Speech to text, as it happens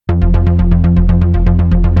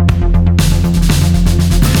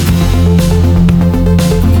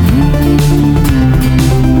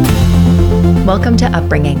Welcome to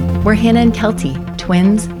Upbringing. We're Hannah and Kelty,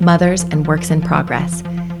 twins, mothers, and works in progress.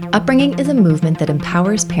 Upbringing is a movement that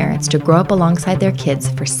empowers parents to grow up alongside their kids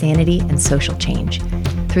for sanity and social change.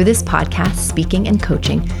 Through this podcast, speaking, and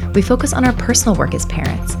coaching, we focus on our personal work as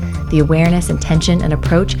parents, the awareness, intention, and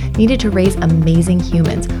approach needed to raise amazing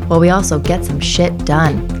humans while we also get some shit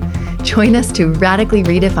done. Join us to radically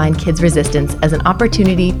redefine kids' resistance as an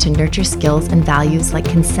opportunity to nurture skills and values like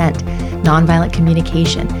consent, nonviolent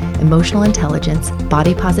communication, emotional intelligence,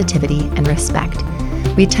 body positivity, and respect.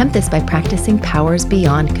 We attempt this by practicing powers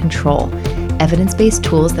beyond control, evidence-based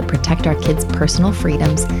tools that protect our kids' personal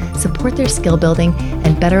freedoms, support their skill building,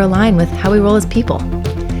 and better align with how we roll as people.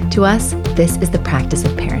 To us, this is the practice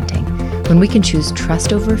of parenting, when we can choose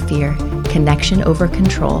trust over fear, connection over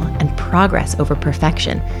control, and progress over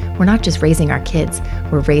perfection. We're not just raising our kids,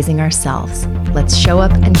 we're raising ourselves. Let's show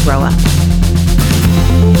up and grow up.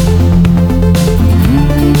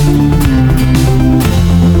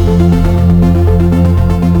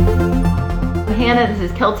 Hannah,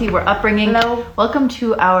 this is Kelty. We're Upbringing. Hello. Welcome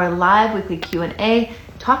to our live weekly Q&A,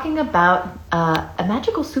 talking about a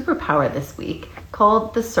magical superpower this week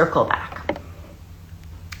called the circle back.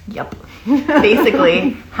 Yep.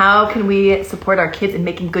 Basically, how can we support our kids in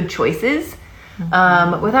making good choices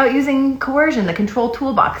without using coercion, the control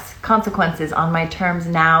toolbox, consequences, on my terms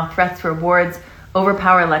now, threats, rewards,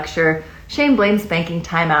 overpower, lecture, shame, blame, spanking,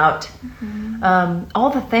 timeout, all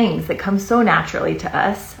the things that come so naturally to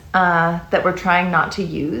us that we're trying not to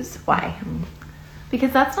use. Why?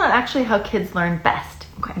 Because that's not actually how kids learn best.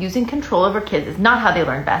 Okay. Using control over kids is not how they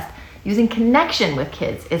learn best. Using connection with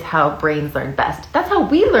kids is how brains learn best. That's how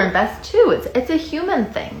we learn best too. It's a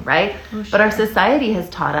human thing, right? Oh, sure. But our society has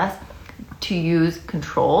taught us to use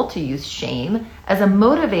control, to use shame as a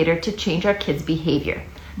motivator to change our kids' behavior.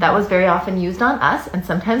 That was very often used on us, and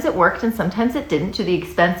sometimes it worked and sometimes it didn't, to the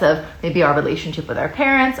expense of maybe our relationship with our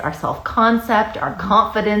parents, our self-concept, our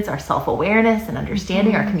confidence, our self-awareness and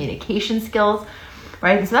understanding, our communication skills,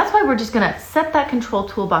 right? And so that's why we're just gonna set that control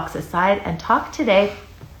toolbox aside and talk today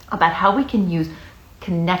about how we can use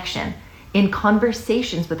connection in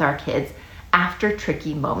conversations with our kids after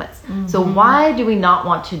tricky moments. So why do we not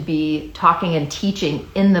want to be talking and teaching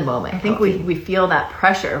in the moment? I think we feel that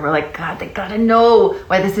pressure. We're like, God, they gotta know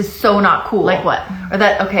why this is so not cool. Like what? Or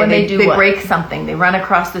that, okay, when they break something, they run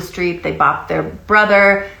across the street, they bop their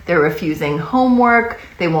brother, they're refusing homework,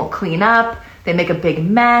 they won't clean up, they make a big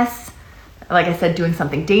mess. Like I said, doing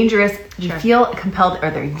something dangerous. Sure. You feel compelled,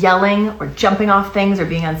 or they're yelling or jumping off things or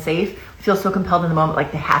being unsafe. You feel so compelled in the moment,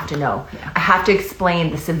 like they have to know. Yeah. I have to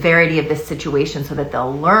explain the severity of this situation so that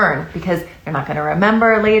they'll learn, because they're not going to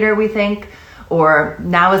remember later, we think, or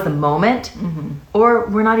now is the moment, or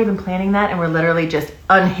we're not even planning that and we're literally just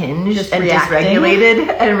unhinged and dysregulated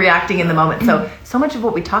and reacting in the moment. So much of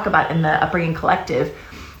what we talk about in the Upbringing Collective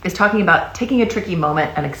is talking about taking a tricky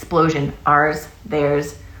moment, an explosion, ours,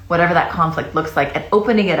 theirs, whatever that conflict looks like, and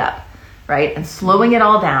opening it up, right? And slowing it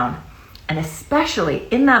all down. And especially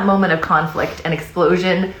in that moment of conflict and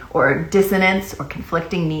explosion or dissonance or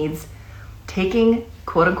conflicting needs, taking,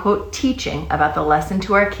 quote unquote, teaching about the lesson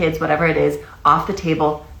to our kids, whatever it is, off the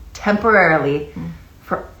table temporarily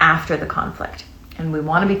for after the conflict. And we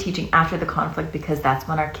want to be teaching after the conflict because that's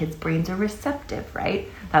when our kids' brains are receptive, right?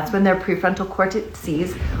 That's when their prefrontal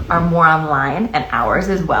cortices are more online, and ours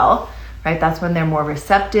as well. Right? That's when they're more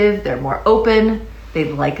receptive, they're more open,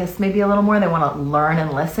 they like us maybe a little more, they want to learn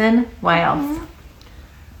and listen. Why else?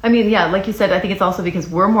 I mean, yeah, like you said, I think it's also because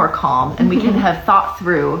we're more calm and we can have thought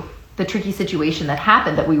through the tricky situation that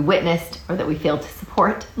happened, that we witnessed or that we failed to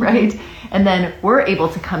support, right? And then we're able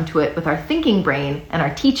to come to it with our thinking brain and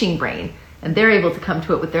our teaching brain, and they're able to come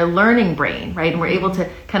to it with their learning brain, right? And we're able to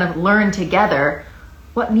kind of learn together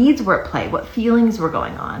what needs were at play, what feelings were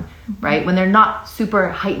going on, right? When they're not super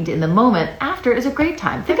heightened in the moment, after is a great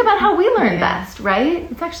time. Think about how we learn best,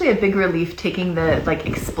 right? It's actually a big relief taking the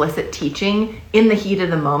explicit teaching in the heat of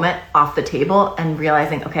the moment off the table and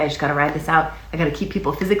realizing, okay, I just gotta ride this out. I gotta keep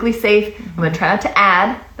people physically safe. I'm gonna try not to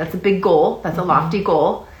add. That's a big goal. That's a lofty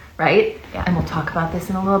goal, right? Yeah. And we'll talk about this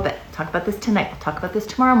in a little bit. We'll talk about this tonight. We'll talk about this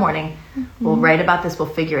tomorrow morning. We'll write about this. We'll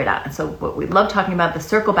figure it out. And so what we love talking about, the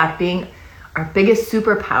circle back being our biggest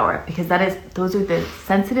superpower, because those are the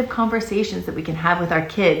sensitive conversations that we can have with our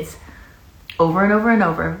kids over and over and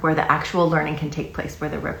over, where the actual learning can take place, where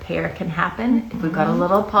the repair can happen. If we've got a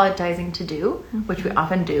little apologizing to do, which we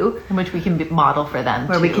often do, and which we can model for them,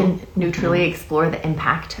 where we can neutrally explore the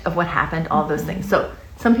impact of what happened, all those things. So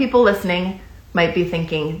some people listening might be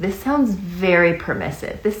thinking, this sounds very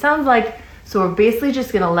permissive. This sounds like, so we're basically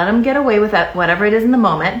just going to let them get away with that, whatever it is in the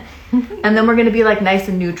moment. And then we're going to be nice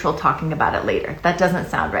and neutral talking about it later. That doesn't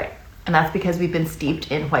sound right. And that's because we've been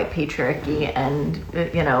steeped in white patriarchy and,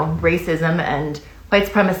 racism and white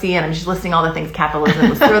supremacy. And I'm just listing all the things, capitalism,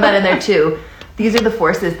 let's throw that in there too. These are the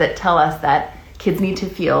forces that tell us that kids need to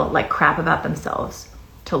feel like crap about themselves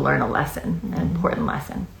to learn a lesson, an important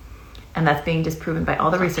lesson. And that's being disproven by all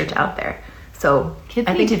the research out there. So kids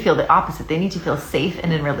need to feel the opposite. They need to feel safe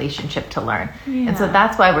and in relationship to learn. Yeah. And so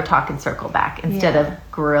that's why we're talking circle back instead of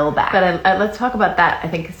grill back. But let's talk about that. I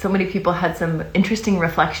think so many people had some interesting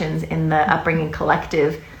reflections in the Upbringing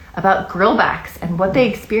Collective about grill backs and what they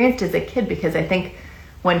experienced as a kid. Because I think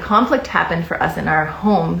when conflict happened for us in our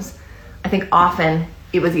homes, I think often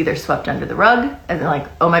it was either swept under the rug and like,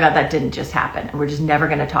 oh my God, that didn't just happen. And we're just never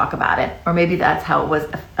going to talk about it. Or maybe that's how it was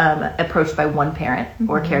approached by one parent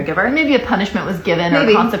or caregiver. And maybe a punishment was given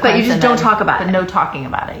or consequence. But you just don't talk about it. But no talking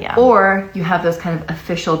about it, yeah. Or you have those kind of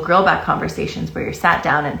official grill back conversations where you're sat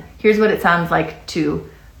down and here's what it sounds like to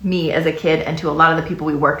me as a kid and to a lot of the people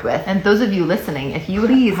we worked with. And those of you listening, if you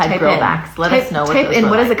had grill backs, let us know what those were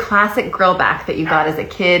like. What is a classic grill back that you got as a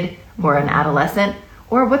kid or an adolescent?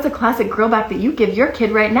 Or what's a classic grill back that you give your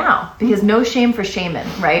kid right now? Because no shame for shaming,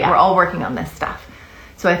 right? Yeah. We're all working on this stuff.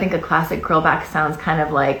 So I think a classic grill back sounds kind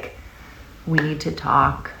of like, we need to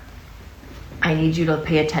talk. I need you to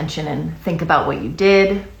pay attention and think about what you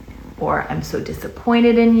did. Or I'm so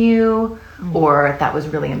disappointed in you. Or that was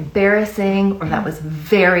really embarrassing. Or that was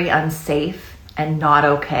very unsafe and not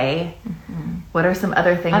okay. What are some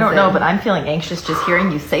other things? I don't know, but I'm feeling anxious just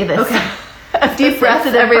hearing you say this. Okay. Deep breath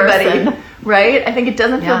to everybody. Right? I think it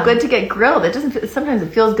doesn't feel good to get grilled. It doesn't. Sometimes it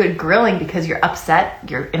feels good grilling because you're upset.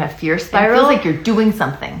 You're in a fear spiral. It feels like you're doing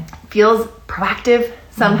something. Feels proactive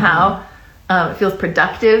somehow. It feels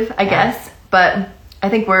productive, I guess. But I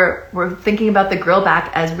think we're thinking about the grill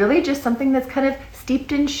back as really just something that's kind of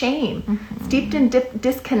steeped in shame, steeped in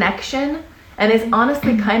disconnection, and is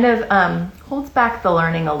honestly kind of holds back the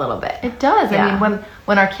learning a little bit. It does. Yeah. I mean,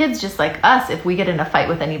 when our kids, just like us, if we get in a fight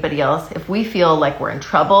with anybody else, if we feel like we're in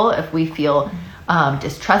trouble, if we feel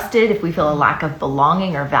distrusted, if we feel a lack of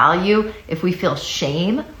belonging or value, if we feel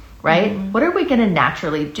shame, right? What are we going to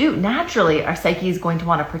naturally do? Naturally, our psyche is going to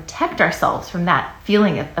want to protect ourselves from that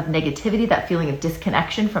feeling of negativity, that feeling of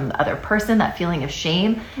disconnection from the other person, that feeling of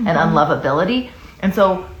shame and unlovability. And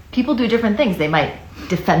so people do different things. They might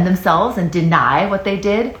defend themselves and deny what they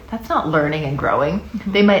did. That's not learning and growing.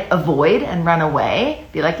 They might avoid and run away,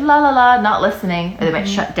 be like, la, la, la, not listening. Or they might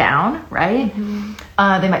shut down, right?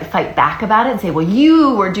 They might fight back about it and say, well,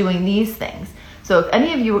 you were doing these things. So if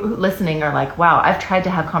any of you listening are like, wow, I've tried to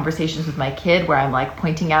have conversations with my kid where I'm like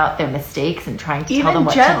pointing out their mistakes and trying to tell them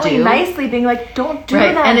what to do. Even gently, nicely being like, don't do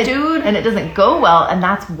that, dude. And it doesn't go well. And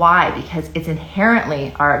that's why, because it's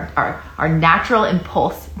inherently our natural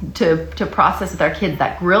impulse to process with our kids,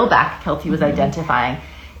 that grill back Kelty was identifying,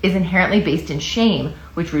 is inherently based in shame,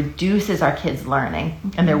 which reduces our kids' learning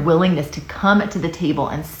and their willingness to come to the table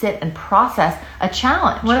and sit and process a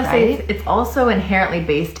challenge. I want to say it's also inherently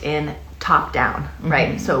based in top down,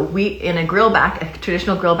 right? So we, in a grill back, a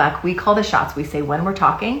traditional grill back, we call the shots. We say, when we're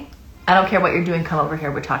talking, I don't care what you're doing, come over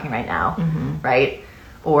here, we're talking right now, right?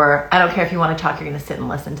 Or I don't care if you want to talk, you're going to sit and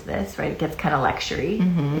listen to this, right? It gets kind of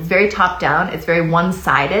lectury. It's very top down. It's very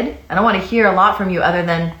one-sided. I don't want to hear a lot from you other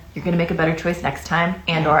than you're going to make a better choice next time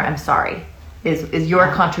and or I'm sorry is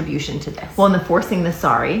your contribution to this. Well, and the forcing the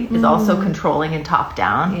sorry is also controlling and top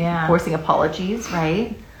down, forcing apologies,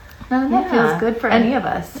 right? None of that feels good for any of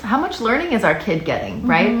us. How much learning is our kid getting,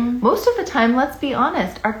 right? Most of the time, let's be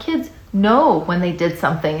honest, our kids know when they did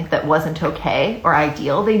something that wasn't okay or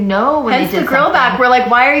ideal. They know when they did the grill back. We're like,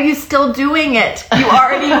 why are you still doing it? You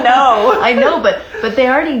already know. I know, but they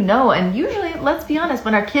already know. And usually, let's be honest,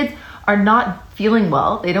 when our kids are not feeling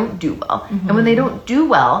well, they don't do well. And when they don't do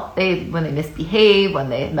well, when they misbehave, when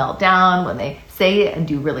they melt down, when they say and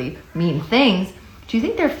do really mean things, do you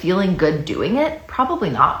think they're feeling good doing it? Probably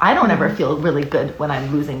not. I don't ever feel really good when I'm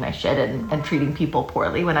losing my shit and treating people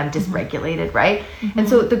poorly, when I'm dysregulated, right? And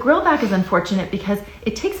so the grill back is unfortunate because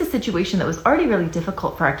it takes a situation that was already really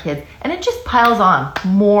difficult for our kids and it just piles on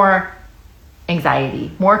more anxiety,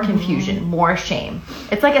 more confusion, more shame.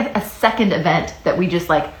 It's like a second event that we just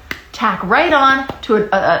like tack right on to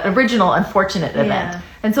an original unfortunate event.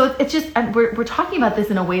 And so it's just, we're talking about this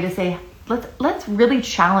in a way to say, let's really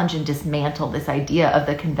challenge and dismantle this idea of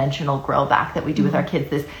the conventional grill back that we do with our kids,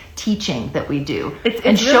 this teaching that we do,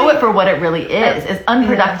 and show it for what it really is. It's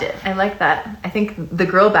unproductive. I like that. I think the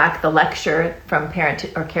grill back, the lecture from parent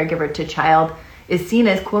or caregiver to child, is seen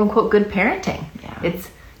as quote unquote good parenting. It's,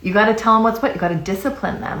 you got to tell them what's what. You got to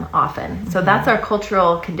discipline them often. So that's our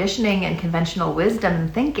cultural conditioning and conventional wisdom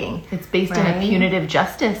and thinking. It's based in a punitive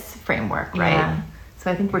justice framework, right? So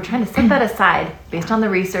I think we're trying to set that aside based on the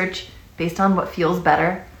research, based on what feels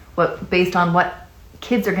better, based on what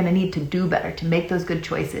kids are going to need to do better to make those good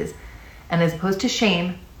choices. And as opposed to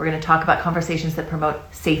shame, we're going to talk about conversations that promote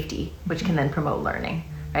safety, which can then promote learning,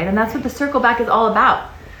 right? And that's what the circle back is all about.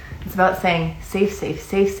 It's about saying safe, safe,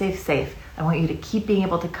 safe, safe, safe. I want you to keep being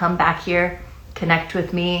able to come back here, connect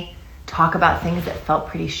with me, talk about things that felt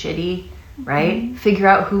pretty shitty, right? Figure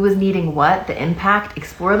out who was needing what, the impact,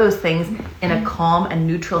 explore those things in a calm and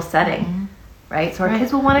neutral setting, right? So our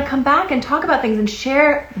kids will want to come back and talk about things and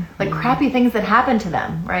share like crappy things that happened to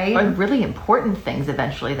them, right? Or really important things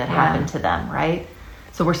eventually that happen to them, right?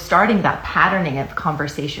 So we're starting that patterning of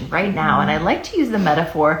conversation right now. And I like to use the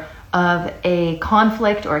metaphor of a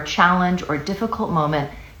conflict or a challenge or a difficult moment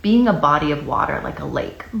being a body of water, like a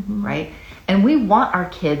lake, right? And we want our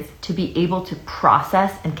kids to be able to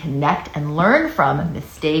process and connect and learn from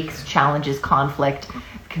mistakes, challenges, conflict,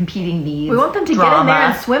 competing needs. We want them to drama, get in there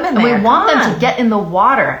and swim in and there. we want them to get in the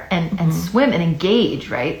water and swim and engage,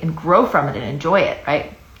 right? And grow from it and enjoy it,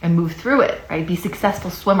 right? And move through it, right? Be a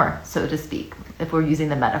successful swimmer, so to speak, if we're using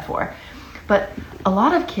the metaphor. But a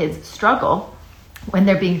lot of kids struggle when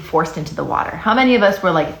they're being forced into the water. How many of us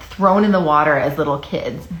were like thrown in the water as little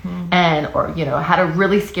kids and, or, you know, had a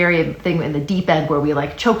really scary thing in the deep end where we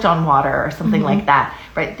like choked on water or something like that,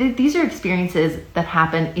 right? These are experiences that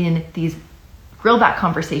happen in these grillback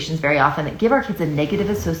conversations very often that give our kids a negative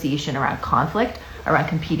association around conflict, around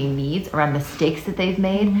competing needs, around mistakes that they've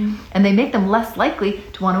made, and they make them less likely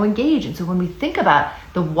to want to engage. And so when we think about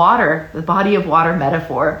the water, the body of water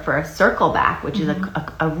metaphor for a circle back, which is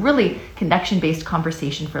a really connection-based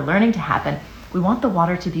conversation for learning to happen, we want the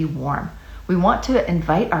water to be warm. We want to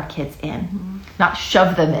invite our kids in, not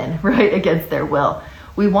shove them in, right, against their will.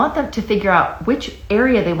 We want them to figure out which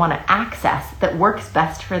area they want to access that works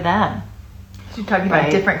best for them. You're talking about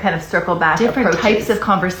different kind of circle back different approaches. Types of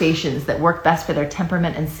conversations that work best for their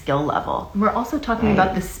temperament and skill level. We're also talking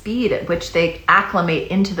about the speed at which they acclimate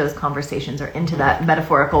into those conversations or into that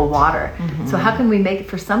metaphorical water. So how can we make it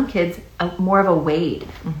for some kids more of a wade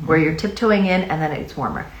where you're tiptoeing in and then it's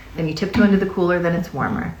warmer. Then you tiptoe into the cooler, then it's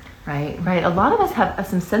warmer. Right. A lot of us have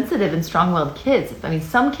some sensitive and strong-willed kids. I mean,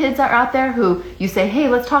 some kids are out there who you say, hey,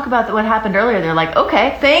 let's talk about what happened earlier. They're like,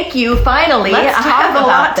 okay, thank you. Finally, let's I talk have a about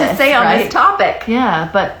lot this, to say on this topic. Yeah,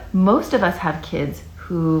 but most of us have kids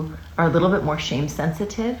who are a little bit more shame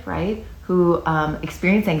sensitive, right? Who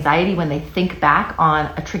experience anxiety when they think back on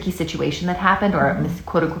a tricky situation that happened or a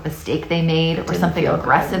quote unquote mistake they made or something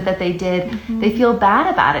aggressive that they did. They feel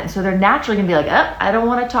bad about it. And so they're naturally going to be like, oh, I don't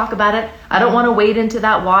want to talk about it. I don't want to wade into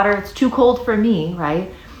that water. It's too cold for me, right?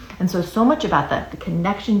 And so much about the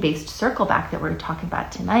connection-based circle back that we're talking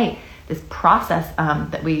about tonight, this process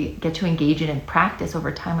that we get to engage in and practice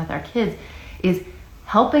over time with our kids is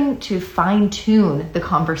helping to fine-tune the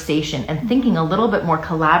conversation and thinking a little bit more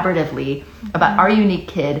collaboratively about our unique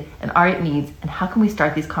kid and our needs and how can we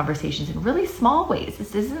start these conversations in really small ways.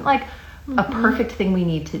 This isn't like a perfect thing we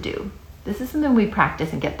need to do. This is something we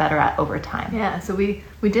practice and get better at over time. Yeah, so we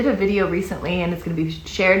did a video recently and it's going to be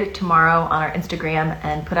shared tomorrow on our Instagram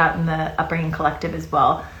and put out in the Upbringing Collective as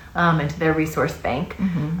well, into their resource bank,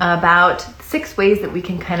 about 6 ways that we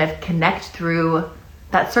can kind of connect through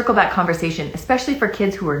that circle back conversation, especially for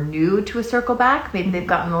kids who are new to a circle back. Maybe they've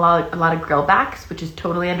gotten a lot of grill backs, which is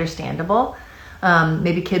totally understandable.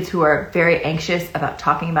 Maybe kids who are very anxious about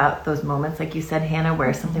talking about those moments, like you said, Hannah,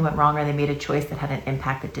 where something went wrong or they made a choice that had an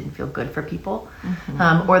impact that didn't feel good for people.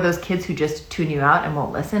 Or those kids who just tune you out and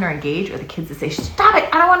won't listen or engage, or the kids that say, stop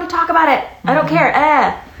it, I don't want to talk about it, I don't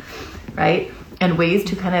care, right? And ways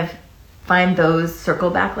to kind of find those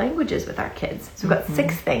circle back languages with our kids. So we've got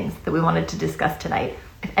 6 things that we wanted to discuss tonight.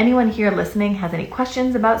 If anyone here listening has any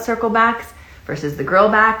questions about circle backs versus the grill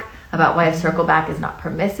back, about why a circle back is not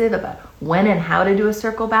permissive, about when and how to do a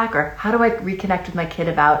circle back, or how do I reconnect with my kid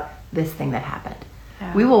about this thing that happened,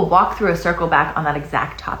 we will walk through a circle back on that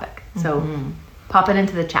exact topic. So pop it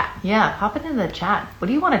into the chat. Yeah, pop it into the chat. What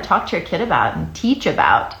do you want to talk to your kid about and teach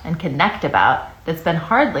about and connect about that's been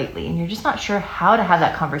hard lately and you're just not sure how to have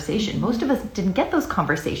that conversation? Most of us didn't get those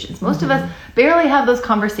conversations. Most of us barely have those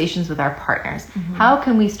conversations with our partners. How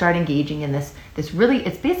can we start engaging in this really,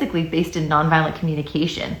 it's basically based in nonviolent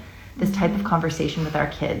communication, this type of conversation with our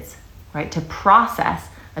kids, right? To process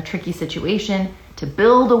a tricky situation, to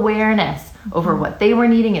build awareness over what they were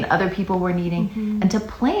needing and other people were needing, and to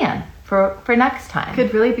plan for next time.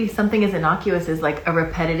 Could really be something as innocuous as like a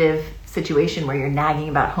repetitive situation where you're nagging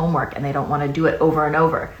about homework and they don't want to do it over and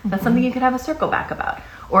over. That's something you could have a circle back about.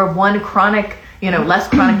 Or one chronic, less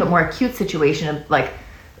chronic but more acute situation of like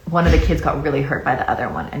one of the kids got really hurt by the other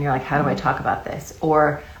one, and you're like, how do I talk about this?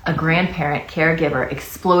 Or a grandparent, caregiver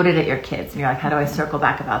exploded at your kids, and you're like, how do I circle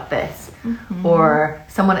back about this? Or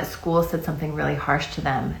someone at school said something really harsh to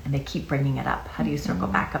them, and they keep bringing it up. How do you circle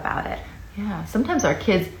back about it? Yeah, sometimes our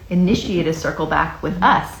kids initiate a circle back with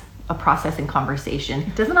us, a process and conversation.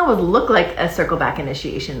 It doesn't always look like a circle back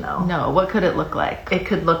initiation, though. No, what could it look like? It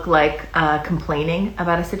could look like complaining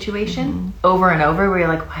about a situation over and over, where you're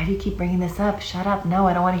like, why do you keep bringing this up? Shut up. No,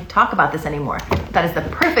 I don't want to talk about this anymore. That is the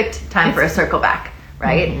perfect time for a circle back,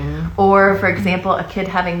 right? Or, for example, a kid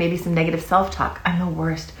having maybe some negative self-talk. I'm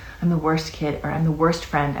the worst kid, or I'm the worst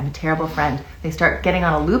friend, I'm a terrible friend. They start getting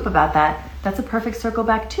on a loop about that. That's a perfect circle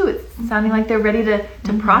back too. It's sounding like they're ready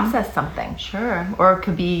to process something. Sure. Or it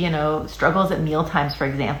could be, struggles at meal times, for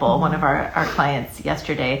example. One of our clients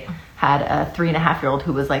yesterday had a 3.5-year-old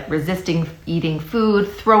who was like resisting eating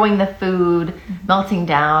food, throwing the food, melting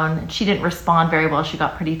down. She didn't respond very well. She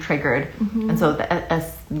got pretty triggered. And so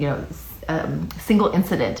single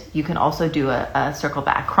incident, you can also do a circle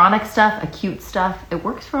back. Chronic stuff, acute stuff, it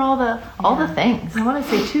works for all the things. I want to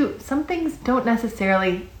say too, some things don't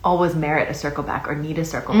necessarily always merit a circle back or need a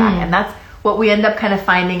circle back, and that's what we end up kind of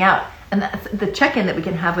finding out. And that's the check-in that we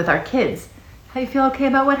can have with our kids. How you feel okay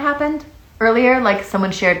about what happened earlier? Like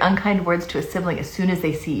someone shared unkind words to a sibling as soon as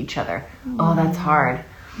they see each other. Oh, that's hard.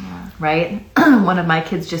 Yeah. Right? One of my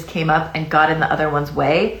kids just came up and got in the other one's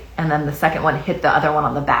way, and then the second one hit the other one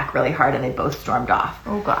on the back really hard, and they both stormed off.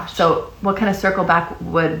 Oh gosh. So what kind of circle back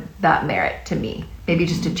would that merit to me? Maybe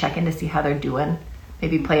just to check in to see how they're doing.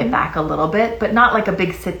 Maybe play it back a little bit, but not like a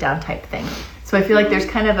big sit down type thing. So I feel like there's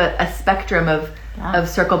kind of a spectrum of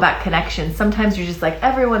circle back connections. Sometimes you're just like,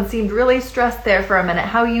 everyone seemed really stressed there for a minute.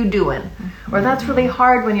 How you doing? Or that's really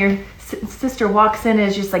hard when your sister walks in and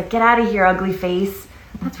is just like, get out of here, ugly face.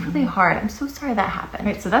 That's really hard. I'm so sorry that happened.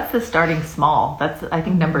 Right, so that's the starting small. That's, I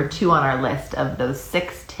think, number 2 on our list of those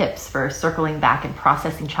 6 tips for circling back and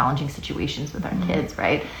processing challenging situations with our kids,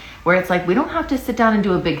 right? Where it's like, we don't have to sit down and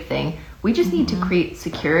do a big thing. We just need to create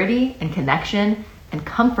security and connection and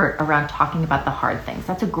comfort around talking about the hard things.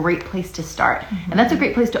 That's a great place to start. And that's a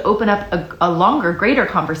great place to open up a longer, greater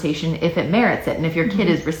conversation if it merits it and if your kid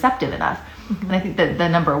is receptive enough. And I think that the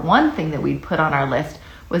number 1 thing that we'd put on our list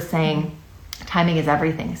was saying, timing is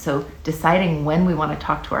everything. So deciding when we want to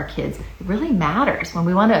talk to our kids, it really matters. When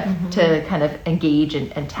we want to kind of engage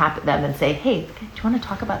and tap at them and say, hey, do you want to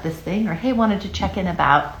talk about this thing? Or hey, wanted to check in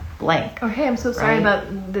about blank. Or hey, I'm so sorry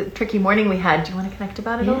about the tricky morning we had. Do you want to connect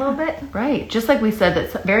about it a little bit? Right. Just like we said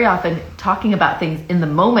that very often talking about things in the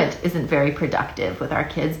moment isn't very productive with our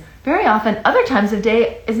kids. Very often, other times of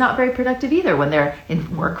day is not very productive either, when they're in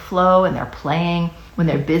workflow and they're playing, when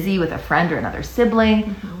they're busy with a friend or another sibling,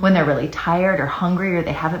 when they're really tired or hungry or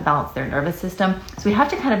they haven't balanced their nervous system. So we have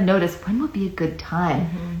to kind of notice when would be a good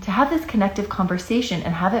time to have this connective conversation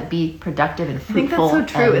and have it be productive and fruitful. I think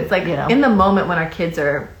that's so true. It's like in the moment when our kids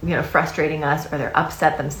are, frustrating us or they're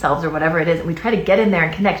upset themselves or whatever it is, and we try to get in there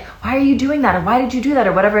and connect. Why are you doing that? Or why did you do that?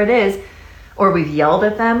 Or whatever it is. Or we've yelled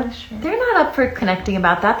at them. Sure. They're not up for connecting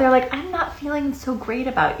about that. They're like, I'm not feeling so great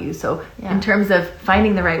about you. So in terms of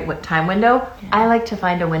finding the right time window, I like to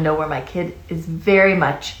find a window where my kid is very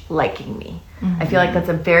much liking me. I feel like that's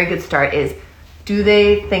a very good start is, do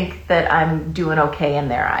they think that I'm doing okay in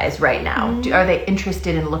their eyes right now? Are they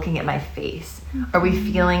interested in looking at my face? Are we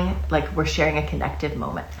feeling like we're sharing a connective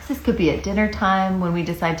moment? This could be at dinner time when we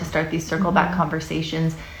decide to start these circle back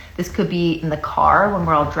conversations. This could be in the car when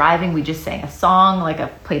we're all driving. We just sang a song,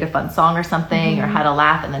 like played a fun song or something, or had a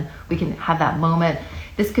laugh, and then we can have that moment.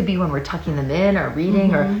 This could be when we're tucking them in or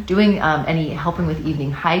reading or doing any helping with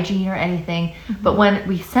evening hygiene or anything. But when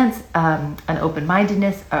we sense an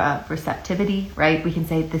open-mindedness, receptivity, right, we can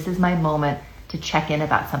say, this is my moment to check in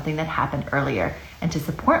about something that happened earlier and to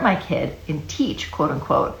support my kid and teach, quote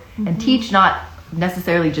unquote, and teach not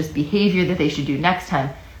necessarily just behavior that they should do next time,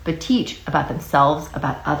 but teach about themselves,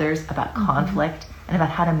 about others, about conflict, and about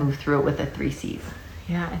how to move through it with the 3 C's.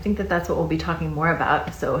 Yeah, I think that's what we'll be talking more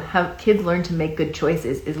about. So how kids learn to make good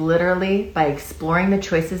choices is literally by exploring the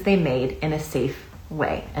choices they made in a safe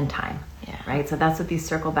way and time. Yeah. Right? So that's what these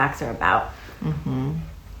circle backs are about.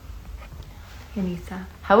 Anissa?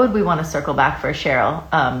 How would we want to circle back for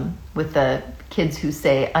Cheryl with the kids who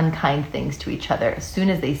say unkind things to each other as soon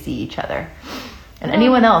as they see each other? And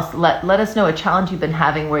anyone else, let us know a challenge you've been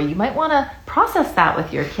having where you might want to process that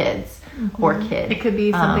with your kids or kid. It could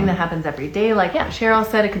be something that happens every day, like Cheryl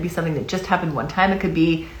said. It could be something that just happened one time. It could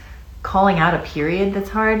be calling out a period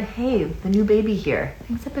that's hard. Hey, the new baby here.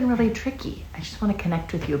 Things have been really tricky. I just want to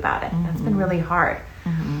connect with you about it. That's been really hard.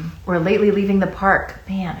 Or lately leaving the park.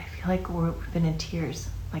 Man, I feel like we've been in tears.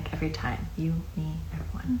 like every time, you, me,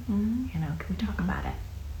 everyone, you know, can we talk about it?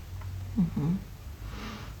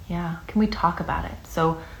 Yeah, can we talk about it?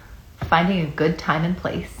 So finding a good time and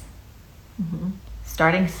place,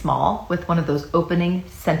 starting small with one of those opening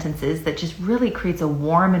sentences that just really creates a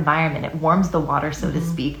warm environment. It warms the water, so to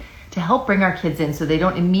speak, to help bring our kids in so they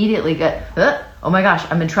don't immediately get, oh my gosh,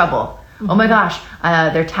 I'm in trouble. Oh my gosh,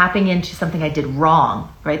 they're tapping into something I did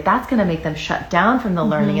wrong, right? That's going to make them shut down from the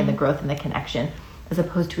learning and the growth and the connection, as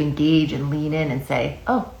opposed to engage and lean in and say,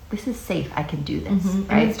 oh, this is safe. I can do this,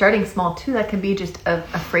 right? And starting small too, that can be just a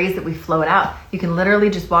phrase that we float out. You can literally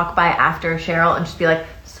just walk by after Cheryl and just be like,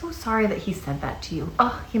 so sorry that he said that to you.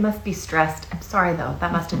 Oh, he must be stressed. I'm sorry though.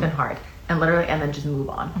 That must have been hard. And literally, and then just move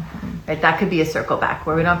on. Right? That could be a circle back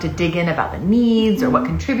where we don't have to dig in about the needs or what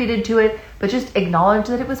contributed to it, but just acknowledge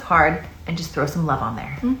that it was hard and just throw some love on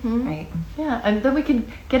there. Right? Yeah, and then we can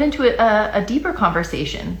get into a deeper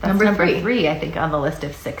conversation. That's number three, I think, on the list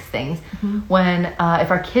of 6 things. When if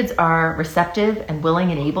our kids are receptive and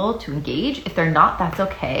willing and able to engage, if they're not, that's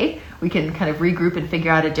okay. We can kind of regroup and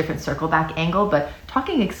figure out a different circle back angle, but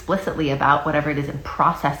talking explicitly about whatever it is and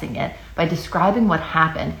processing it by describing what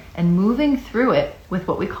happened and moving through it with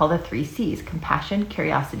what we call the 3 C's: compassion,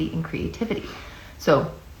 curiosity, and creativity.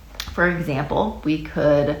 So, for example, we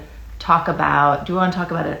could talk about, do you want to talk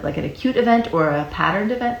about it like an acute event or a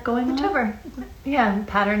patterned event going on? Whichever. Yeah,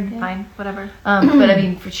 pattern, fine, whatever. But I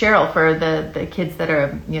mean, for Cheryl, for the kids that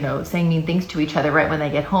are, you know, saying mean things to each other right when they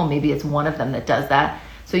get home, maybe it's one of them that does that.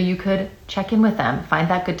 So you could check in with them, find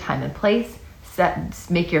that good time and place,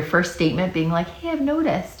 make your first statement being like, hey, I've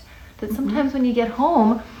noticed that sometimes when you get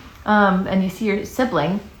home and you see your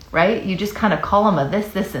sibling, right, you just kind of call them a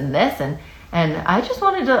this, and this, and I was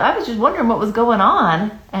just wondering what was going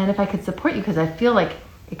on and if I could support you because I feel like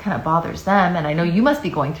it kind of bothers them and I know you must be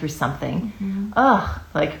going through something.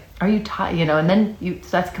 Like, are you tired? You know, and then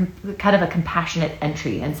so that's kind of a compassionate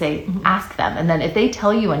entry and say, ask them. And then if they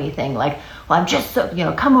tell you anything like, well, I'm just so, you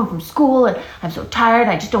know, come home from school and I'm so tired.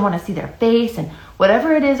 I just don't want to see their face, and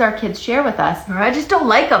whatever it is our kids share with us, Or I just don't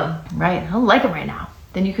like them. right? I don't like them right now.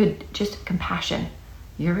 Then you could just compassion.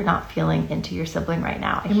 You're not feeling into your sibling right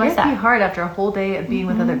now. It must be hard after a whole day of being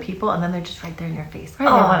with other people and then they're just right there in your face. Right?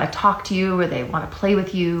 They want to talk to you or they want to play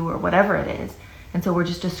with you or whatever it is. And so we're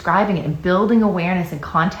just describing it and building awareness and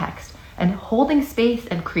context and holding space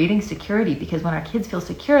and creating security, because when our kids feel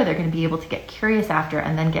secure, they're going to be able to get curious after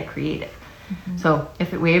and then get creative. So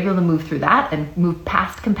if we're able to move through that and move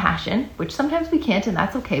past compassion, which sometimes we can't, and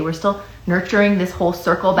that's okay. We're still nurturing this whole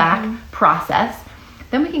circle back process.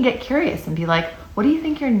 Then we can get curious and be like, what do you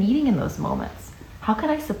think you're needing in those moments? How can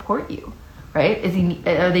I support you? Right?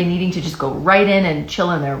 Are they needing to just go right in and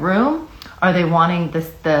chill in their room? Are they wanting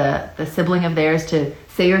the sibling of theirs to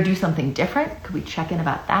say or do something different? Could we check in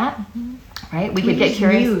about that? Right? We could get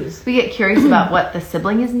curious. We get curious about what the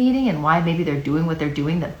sibling is needing and why maybe they're doing what they're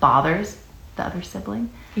doing that bothers the other sibling.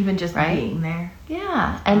 Even just being there.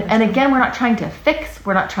 Yeah. And again, we're not trying to fix.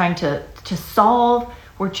 We're not trying to solve.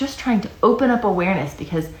 We're just trying to open up awareness,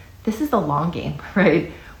 because this is the long game,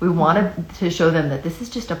 right? We want to show them that this is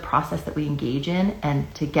just a process that we engage in,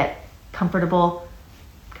 and to get comfortable,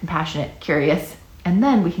 compassionate, curious, and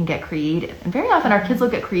then we can get creative. And very often our kids will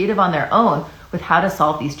get creative on their own with how to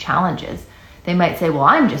solve these challenges. They might say, well,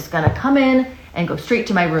 I'm just going to come in and go straight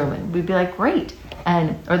to my room. And we'd be like, great.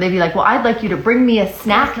 Or they'd be like, well, I'd like you to bring me a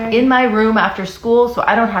snack in my room after school so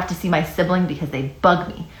I don't have to see my sibling because they bug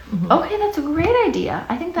me. Okay, that's a great idea.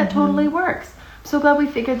 I think that totally works. I'm so glad we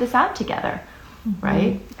figured this out together,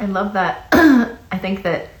 right? I love that. I think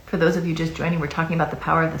that for those of you just joining, we're talking about the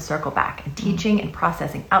power of the circle back and teaching and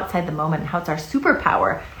processing outside the moment, and how it's our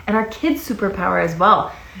superpower and our kids' superpower as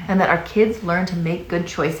well. And that our kids learn to make good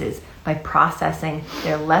choices by processing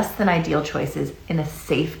their less than ideal choices in a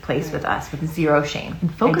safe place with us, with zero shame.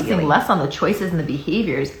 And focusing less on the choices and the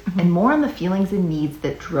behaviors and more on the feelings and needs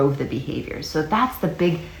that drove the behaviors. So that's the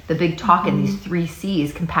big talk in these 3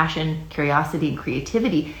 C's: compassion, curiosity, and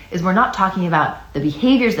creativity. Is we're not talking about the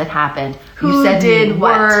behaviors that happened. You said mean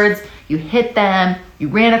words, you hit them, you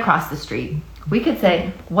ran across the street. We could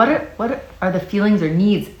say, what are the feelings or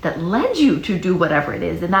needs that led you to do whatever it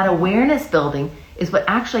is? And that awareness building is what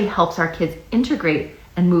actually helps our kids integrate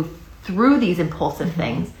and move through these impulsive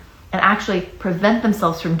things and actually prevent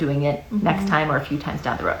themselves from doing it next time or a few times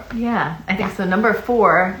down the road. Yeah, I think so. Number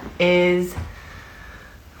 4 is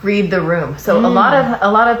read the room. So a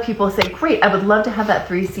lot of people say, great, I would love to have that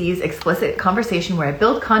 3 C's explicit conversation where I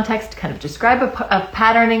build context, kind of describe a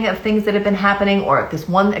patterning of things that have been happening, or this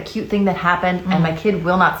one acute thing that happened, and my kid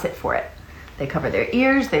will not sit for it. They cover their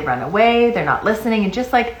ears, they run away, they're not listening. And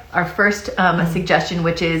just like our first suggestion,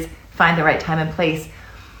 which is find the right time and place,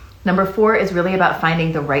 Number 4 is really about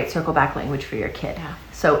finding the right circle back language for your kid. Yeah.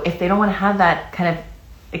 So if they don't want to have that kind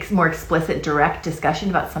of more explicit, direct discussion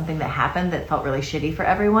about something that happened that felt really shitty for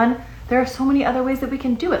everyone, there are so many other ways that we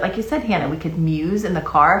can do it. Like you said, Hannah, we could muse in the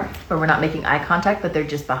car where we're not making eye contact, but they're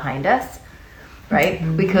just behind us, right?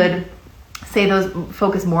 Mm-hmm. We could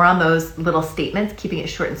focus more on those little statements, keeping it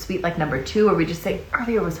short and sweet, like number 2, where we just say,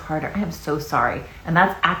 earlier was harder. I am so sorry. And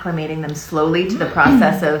that's acclimating them slowly to the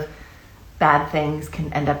process of bad things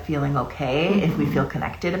can end up feeling okay if we feel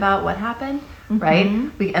connected about what happened, right?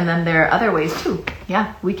 And then there are other ways too.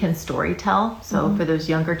 Yeah, we can story tell. So for those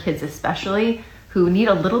younger kids especially, who need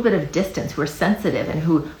a little bit of distance, who are sensitive, and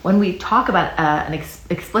who, when we talk about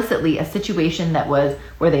explicitly a situation that was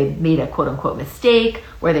where they made a quote unquote mistake,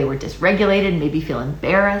 where they were dysregulated, maybe feel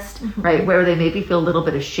embarrassed, right? Where they maybe feel a little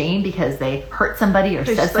bit of shame because they hurt somebody or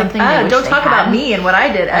said something. Like, don't talk about me and what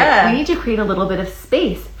I did. Right? We need to create a little bit of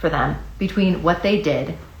space for them between what they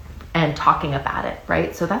did and talking about it,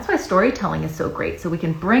 right? So that's why storytelling is so great. So we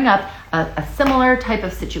can bring up a similar type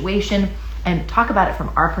of situation and talk about it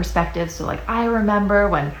from our perspective. So like, I remember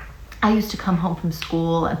when I used to come home from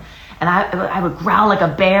school and I would growl like a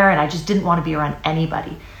bear and I just didn't want to be around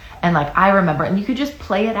anybody. And like, I remember, and you could just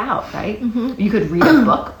play it out, right? You could read a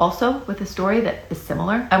book also with a story that is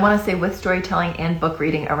similar. I want to say with storytelling and book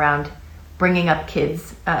reading around bringing up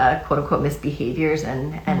kids, quote unquote, misbehaviors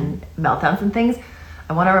and meltdowns and things,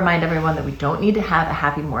 I want to remind everyone that we don't need to have a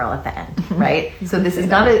happy moral at the end, right? So this is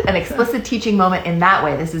not an explicit teaching moment in that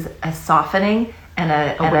way. This is a softening and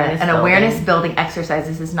an awareness building exercise.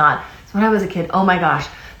 This is not, so when I was a kid, oh my gosh,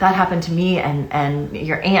 that happened to me and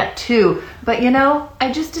your aunt too. But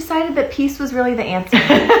I just decided that peace was really the answer.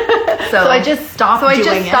 So I just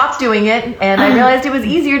stopped doing it and I realized it was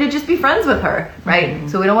easier to just be friends with her, right?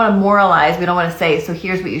 So we don't want to moralize. We don't want to say, so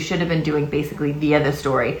here's what you should have been doing basically via the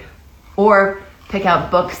story. Or pick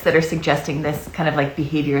out books that are suggesting this kind of like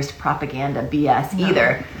behaviorist propaganda BS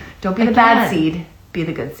either. Don't be the bad seed, be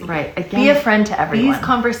the good seed. Right. Again, be a friend to everyone. These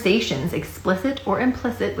conversations, explicit or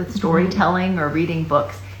implicit, with storytelling or reading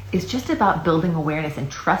books, is just about building awareness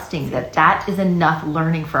and trusting that is enough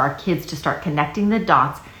learning for our kids to start connecting the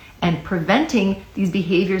dots and preventing these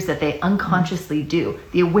behaviors that they unconsciously do.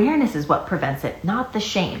 The awareness is what prevents it, not the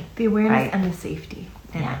shame. The awareness and the safety.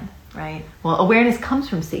 Right. Well, awareness comes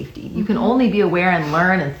from safety. You can only be aware and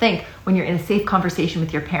learn and think when you're in a safe conversation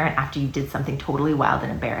with your parent after you did something totally wild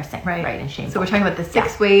and embarrassing, right? And shameful. So we're talking about the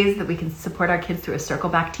 6 ways that we can support our kids through a circle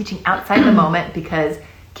back teaching outside the moment, because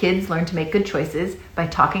kids learn to make good choices by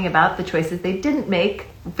talking about the choices they didn't make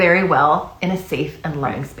very well in a safe and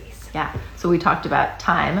loving space. Yeah. So we talked about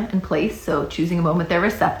time and place, so choosing a moment they're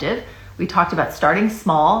receptive. We talked about starting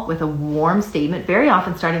small with a warm statement, very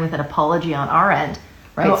often starting with an apology on our end.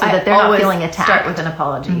 Right, so that they're not feeling attacked. Start with an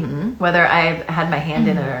apology, whether I've had my hand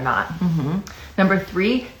in it or not. Number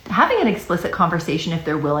 3, having an explicit conversation if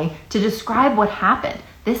they're willing to describe what happened.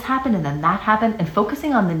 This happened and then that happened, and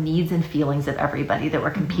focusing on the needs and feelings of everybody that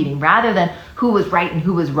were competing rather than who was right and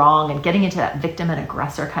who was wrong and getting into that victim and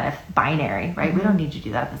aggressor kind of binary, right? We don't need to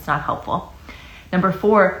do that. That's not helpful. Number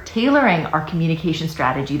 4, tailoring our communication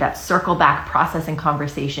strategy, that circle back process and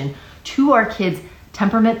conversation, to our kids'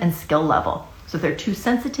 temperament and skill level. So if they're too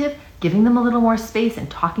sensitive, giving them a little more space and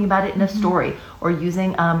talking about it in a story, or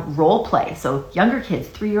using role play. So younger kids,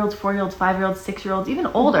 3-year-olds, 4-year-olds, 5-year-olds, 6-year-olds, even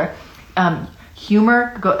older,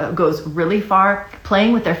 humor goes really far.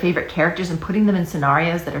 Playing with their favorite characters and putting them in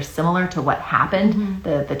scenarios that are similar to what happened,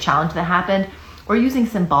 the challenge that happened, or using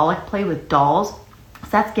symbolic play with dolls. So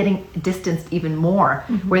that's getting distanced even more,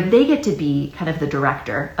 where they get to be kind of the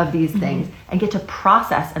director of these things and get to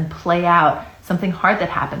process and play out something hard that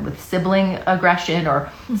happened with sibling aggression or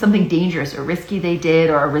something dangerous or risky they did,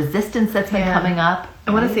 or a resistance that's been coming up.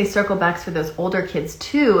 I want to say circle backs for those older kids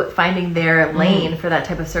too. Finding their lane for that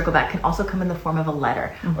type of circle back can also come in the form of a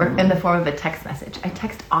letter or in the form of a text message. I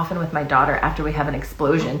text often with my daughter after we have an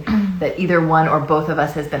explosion that either one or both of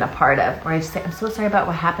us has been a part of, or I just say, I'm so sorry about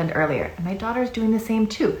what happened earlier. And my daughter's doing the same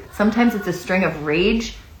too. Sometimes it's a string of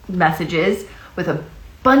rage messages with a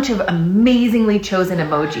bunch of amazingly chosen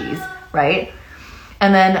emojis, right?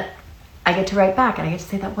 And then I get to write back and I get to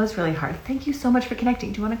say, that was really hard. Thank you so much for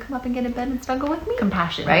connecting. Do you want to come up and get in bed and snuggle with me?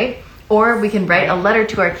 Compassion. Right? Or we can write a letter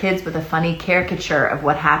to our kids with a funny caricature of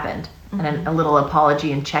what happened and a little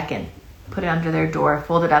apology and check-in. Put it under their door,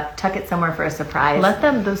 fold it up, tuck it somewhere for a surprise. Let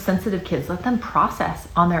them, those sensitive kids, let them process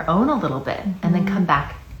on their own a little bit and then come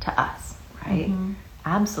back to us, right?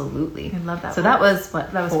 Absolutely. I love that So word. that was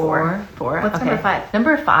what? That was four. What's number 5?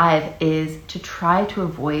 Number 5 is to try to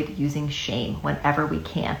avoid using shame whenever we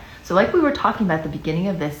can. So like we were talking about at the beginning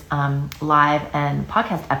of this live and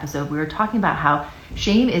podcast episode, we were talking about how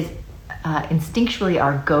shame is instinctually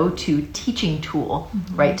our go-to teaching tool,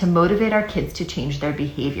 right? To motivate our kids to change their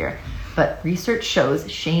behavior. But research shows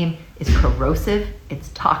shame is corrosive, it's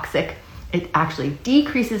toxic, it actually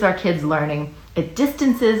decreases our kids' learning, it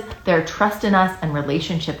distances their trust in us and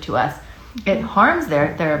relationship to us. It harms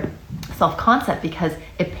their self-concept because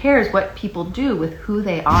it pairs what people do with who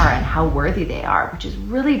they are and how worthy they are, which is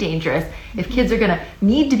really dangerous if kids are going to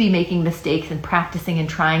need to be making mistakes and practicing and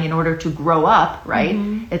trying in order to grow up, right?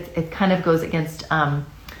 It kind of goes against, it's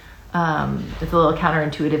a little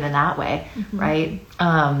counterintuitive in that way, right?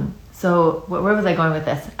 So where was I going with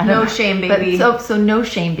this? No shame, baby. So no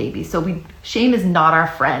shame, baby. So shame is not our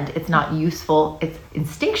friend. It's not useful. It's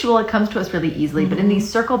instinctual. It comes to us really easily. But in these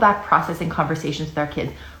circle back processing conversations with our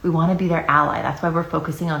kids, we want to be their ally. That's why we're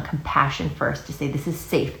focusing on compassion first, to say this is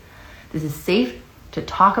safe. This is safe to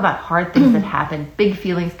talk about hard things that happen, big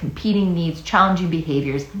feelings, competing needs, challenging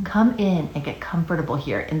behaviors. Come in and get comfortable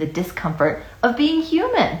here in the discomfort of being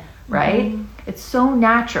human, right? It's so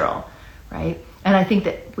natural, right? And I think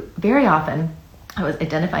that very often, I was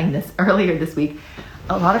identifying this earlier this week,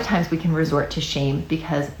 a lot of times we can resort to shame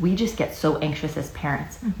because we just get so anxious as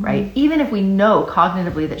parents, right? Even if we know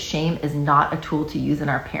cognitively that shame is not a tool to use in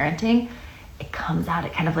our parenting, it comes out,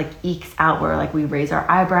 it kind of like ekes out where like we raise our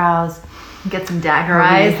eyebrows, get some dagger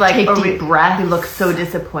eyes, like take deep breaths. We look so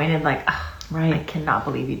disappointed, like, right. I cannot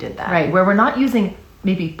believe you did that. Right, where we're not using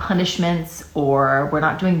maybe punishments or we're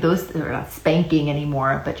not doing those, we're not spanking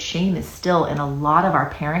anymore, but shame is still in a lot of our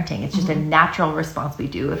parenting. It's just a natural response we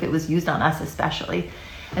do if it was used on us especially.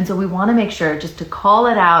 And so we want to make sure just to call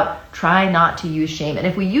it out, try not to use shame. And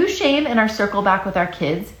if we use shame in our circle back with our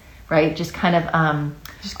kids, right, just kind of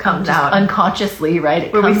just comes out unconsciously, right?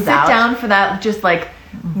 It where comes we sit out. down for that just like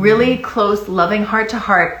really close, loving heart to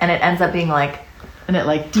heart, and it ends up being like, and it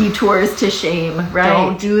like detours to shame, right?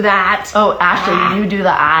 Don't do that. Oh, Ashley, you do the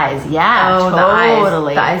eyes. Yeah,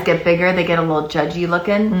 totally. The eyes get bigger. They get a little judgy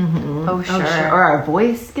looking. Oh, sure. Or our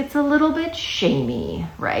voice gets a little bit shamey,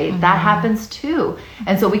 right? That happens too.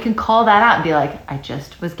 And so we can call that out and be like, I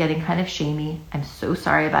just was getting kind of shamey. I'm so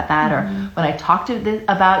sorry about that. Or when I talked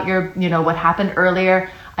about your, what happened earlier,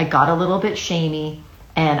 I got a little bit shamey.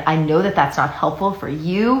 And I know that that's not helpful for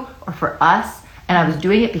you or for us. And I was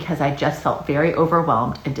doing it because I just felt very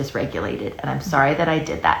overwhelmed and dysregulated. And I'm sorry that I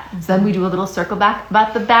did that. So then we do a little circle back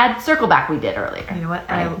about the bad circle back we did earlier. You know what?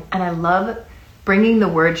 Right? And I love bringing the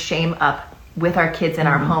word shame up with our kids in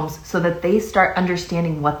our homes so that they start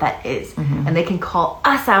understanding what that is. And they can call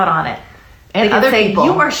us out on it. And they can other say, people.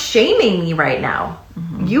 You are shaming me right now.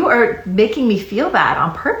 You are making me feel bad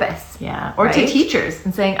on purpose. Yeah. Or right? to teachers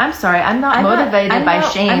and saying, I'm sorry, I'm not motivated by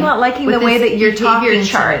shame. I'm not liking with the way this that you're behavior talking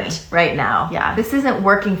chart to me right now. Yeah. This isn't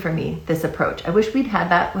working for me, this approach. I wish we'd had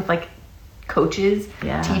that with like coaches,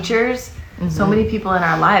 teachers, so many people in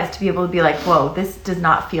our lives to be able to be like, whoa, this does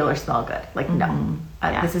not feel or smell good. Like, no,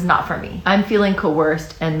 this is not for me. I'm feeling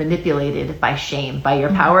coerced and manipulated by shame, by your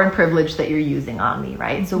power and privilege that you're using on me,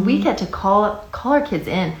 right? So we get to call our kids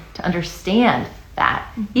in to understand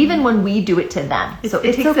that, even when we do it to them. So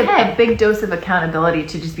it takes a big dose of accountability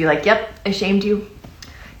to just be like, yep, I shamed you.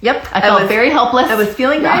 Yep, I felt very helpless. I was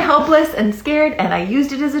feeling very helpless and scared, and I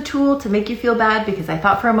used it as a tool to make you feel bad because I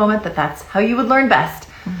thought for a moment that that's how you would learn best.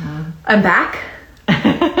 I'm back.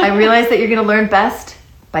 I realize that you're going to learn best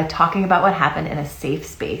by talking about what happened in a safe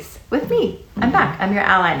space with me. I'm back. I'm your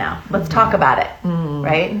ally now. Let's talk about it,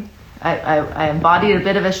 right? I embodied a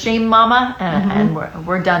bit of a shame mama, and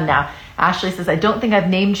we're done now. Ashley says, I don't think I've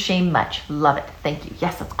named shame much. Love it. Thank you.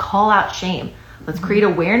 Yes, let's call out shame. Let's create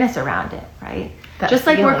awareness around it, right? Just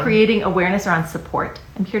like we're creating awareness around support.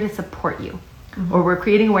 I'm here to support you. Or we're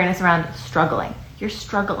creating awareness around struggling. You're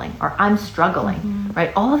struggling, or I'm struggling,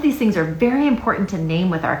 right? All of these things are very important to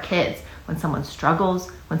name with our kids. When someone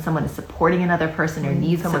struggles, when someone is supporting another person or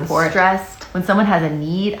needs support, stressed, when someone has a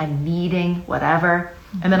need, I'm needing, whatever.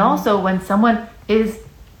 And then also when someone is,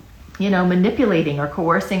 manipulating or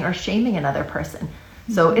coercing or shaming another person.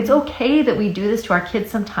 So it's okay that we do this to our kids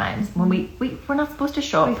sometimes when we're not supposed to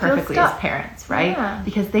show up perfectly as parents, right? Yeah.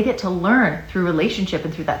 Because they get to learn through relationship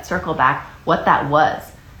and through that circle back what that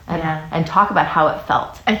was and talk about how it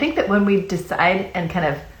felt. I think that when we decide and kind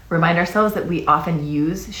of remind ourselves that we often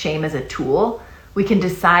use shame as a tool, we can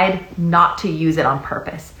decide not to use it on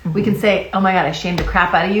purpose. We can say, oh my God, I shamed the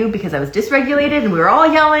crap out of you because I was dysregulated and we were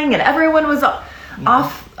all yelling and everyone was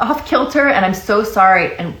off kilter and I'm so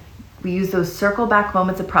sorry. And we use those circle back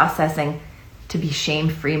moments of processing to be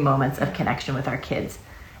shame-free moments of connection with our kids.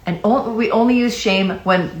 And we only use shame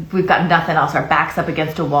when we've got nothing else. Our back's up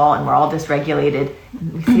against a wall and we're all dysregulated.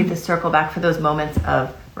 We save the circle back for those moments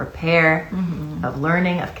of repair, of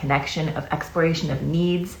learning, of connection, of exploration of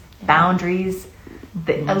needs, boundaries,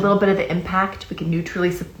 a little bit of the impact. We can neutrally,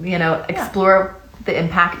 explore the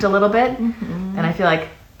impact a little bit. And I feel like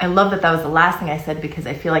I love that was the last thing I said, because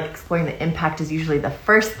I feel like exploring the impact is usually the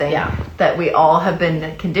first thing that we all have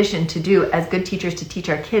been conditioned to do as good teachers to teach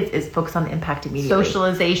our kids, is focus on the impact immediately.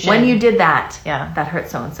 Socialization. When you did that, that hurt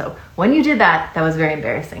so-and-so. When you did that, that was very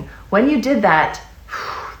embarrassing. When you did that,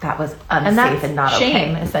 that was unsafe and not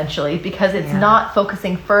shame, okay. essentially, because it's not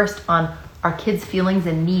focusing first on our kids' feelings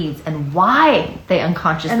and needs and why they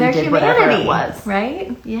unconsciously and their did humanity, whatever it was.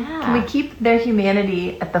 Right? Yeah. Can we keep their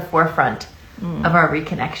humanity at the forefront of our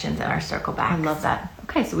reconnections and our circle back? I love that.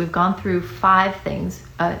 Okay, so we've gone through 5 things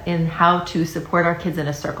in how to support our kids in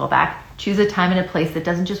a circle back. Choose a time and a place that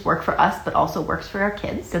doesn't just work for us, but also works for our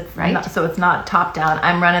kids. Right? So it's not top down.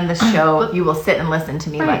 I'm running this show. You will sit and listen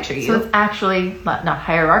to me lecture you. So it's actually not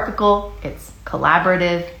hierarchical. It's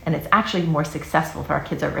collaborative, and it's actually more successful if our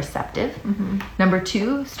kids are receptive. Number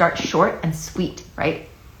 2, start short and sweet. Right?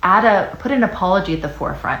 Put an apology at the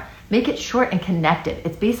forefront. Make it short and connected.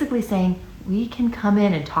 It's basically saying, we can come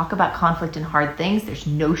in and talk about conflict and hard things. There's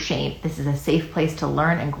no shame. This is a safe place to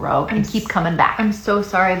learn and grow and keep coming back. I'm so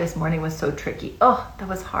sorry this morning was so tricky. Oh, that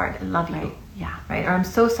was hard. I love you. Right. Yeah. Right. Or I'm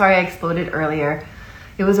so sorry I exploded earlier.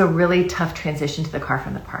 It was a really tough transition to the car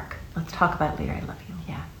from the park. Let's talk about it later. I love you.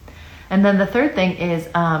 Yeah. And then the third thing is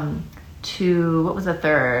to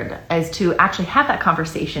actually have that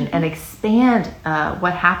conversation and expand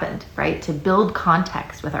what happened, right? To build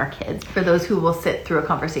context with our kids. For those who will sit through a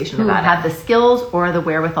conversation Who about have the skills or the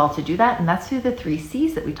wherewithal to do that. And that's through the 3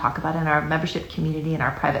 C's that we talk about in our membership community and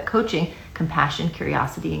our private coaching: compassion,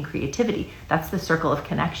 curiosity, and creativity. That's the circle of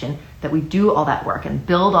connection that we do all that work and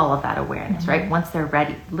build all of that awareness, right? Once they're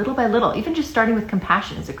ready, little by little. Even just starting with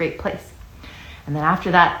compassion is a great place. And then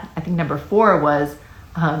after that, I think number 4 was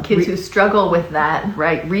kids who struggle with that.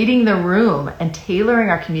 Right. Reading the room and tailoring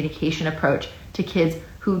our communication approach to kids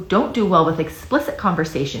who don't do well with explicit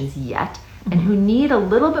conversations yet, and who need a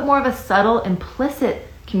little bit more of a subtle, implicit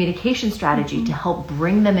communication strategy to help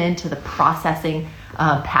bring them into the processing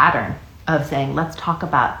pattern of saying, let's talk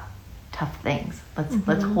about tough things.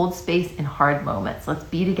 Let's hold space in hard moments. Let's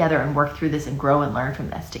be together and work through this and grow and learn from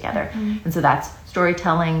this together. And so that's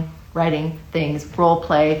storytelling, writing things, role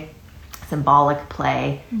play, symbolic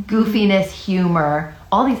play, goofiness, humor,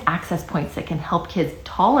 all these access points that can help kids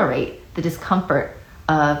tolerate the discomfort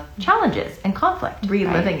of challenges and conflict.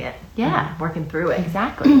 Reliving it. Yeah. Working through it.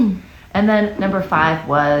 Exactly. And then number 5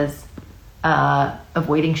 was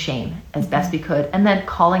avoiding shame as best we could, and then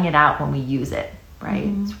calling it out when we use it, right?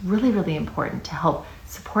 It's really, really important to help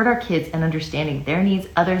support our kids in understanding their needs,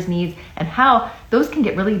 others' needs, and how those can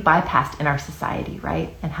get really bypassed in our society,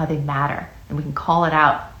 right? And how they matter. And we can call it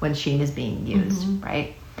out when shame is being used,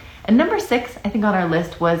 right? And number 6, I think on our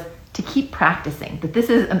list, was to keep practicing, that this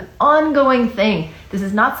is an ongoing thing. This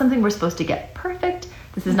is not something we're supposed to get perfect.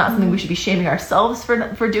 This is not something we should be shaming ourselves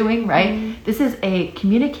for doing, right? This is a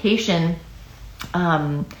communication,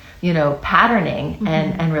 patterning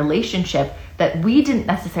and relationship that we didn't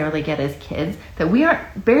necessarily get as kids, that we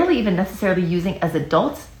aren't barely even necessarily using as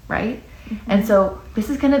adults, right? And so this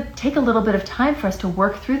is going to take a little bit of time for us to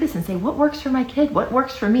work through this and say, what works for my kid? What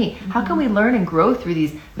works for me? How can we learn and grow through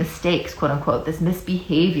these mistakes, quote unquote, this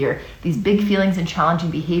misbehavior, these big feelings and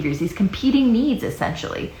challenging behaviors, these competing needs,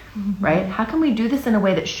 essentially, right? How can we do this in a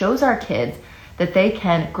way that shows our kids that they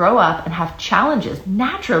can grow up and have challenges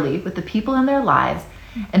naturally with the people in their lives,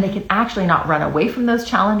 and they can actually not run away from those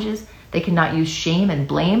challenges. They cannot use shame and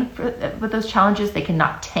blame with those challenges. They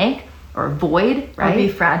cannot tank or avoid, right? Or be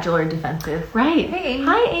fragile or defensive. Right. Hey, Amy.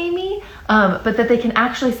 Hi, Amy. But that they can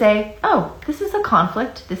actually say, oh, this is a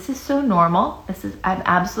conflict. This is so normal. I'm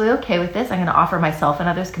absolutely okay with this. I'm going to offer myself and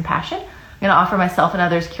others compassion. I'm going to offer myself and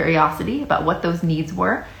others curiosity about what those needs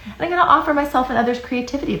were. And I'm going to offer myself and others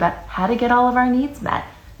creativity about how to get all of our needs met.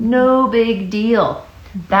 No big deal.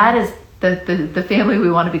 That is the family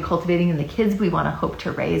we want to be cultivating and the kids we want to hope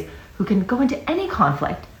to raise, who can go into any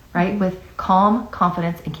conflict, right, with calm,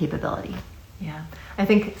 confidence, and capability. Yeah. I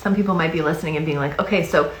think some people might be listening and being like, okay,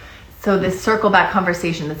 so this circle back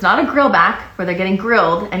conversation, it's not a grill back where they're getting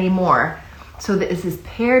grilled anymore. So this is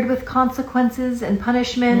paired with consequences and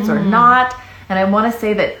punishments or not. And I want to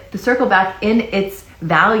say that the circle back in its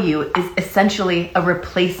value is essentially a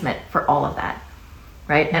replacement for all of that,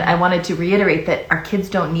 right? And I wanted to reiterate that our kids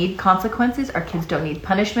don't need consequences, our kids don't need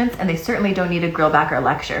punishments, and they certainly don't need a grill back or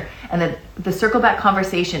lecture. And that the circle back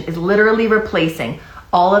conversation is literally replacing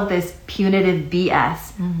all of this punitive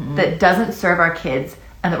BS that doesn't serve our kids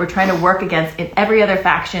and that we're trying to work against in every other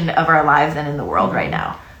faction of our lives and in the world right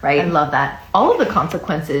now, right? I love that. All of the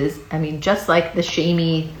consequences, I mean, just like the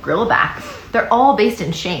shamey grill backs, they're all based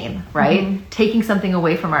in shame, right? Taking something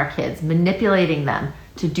away from our kids, manipulating them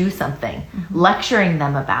to do something, lecturing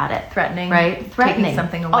them about it. Threatening. Right? Threatening. Taking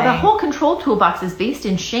something away. The whole control toolbox is based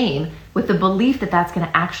in shame with the belief that that's going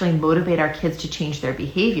to actually motivate our kids to change their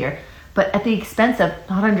behavior, but at the expense of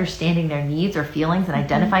not understanding their needs or feelings and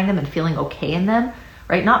identifying them and feeling okay in them,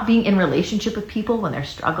 right? Not being in relationship with people when they're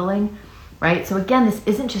struggling, right? So again, this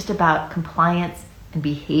isn't just about compliance and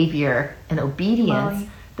behavior and obedience.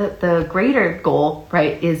 The greater goal,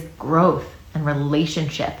 right, is growth and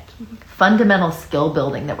relationship, fundamental skill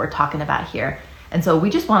building that we're talking about here. And so we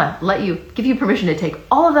just want to give you permission to take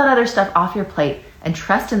all of that other stuff off your plate and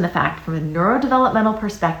trust in the fact from a neurodevelopmental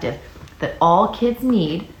perspective that all kids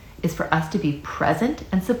need is for us to be present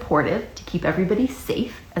and supportive to keep everybody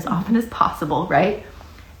safe as often as possible, right?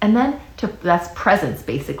 And then that's presence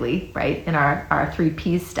basically, right, in our 3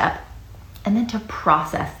 Ps step. And then to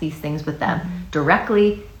process these things with them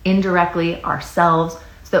directly, indirectly, ourselves,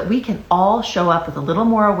 so that we can all show up with a little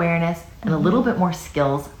more awareness and a little bit more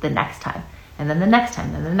skills the next time. And then the next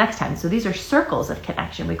time, and the next time. So these are circles of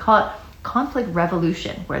connection. We call it conflict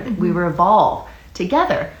revolution, where we revolve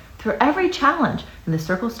together through every challenge. And the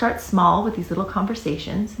circles start small with these little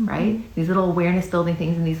conversations, right? These little awareness building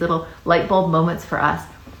things and these little light bulb moments for us.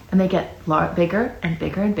 And they get bigger and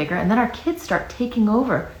bigger and bigger. And then our kids start taking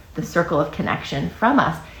over the circle of connection from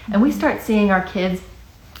us. And we start seeing our kids,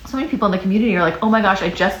 so many people in the community are like, oh my gosh, I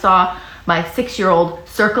just saw my 6-year-old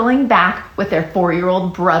circling back with their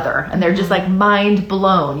 4-year-old brother. And they're just like mind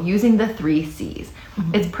blown using the 3 Cs.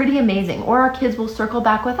 It's pretty amazing. Or our kids will circle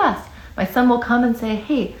back with us. My son will come and say,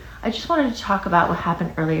 hey, I just wanted to talk about what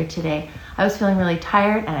happened earlier today. I was feeling really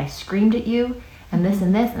tired and I screamed at you and this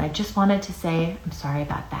and this. And I just wanted to say, I'm sorry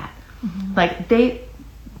about that. Like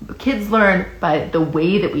kids learn by the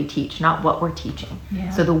way that we teach, not what we're teaching.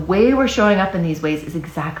 So the way we're showing up in these ways is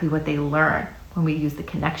exactly what they learn when we use the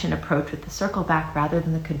connection approach with the circle back rather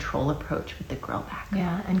than the control approach with the grill back.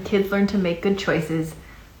 Yeah, and kids learn to make good choices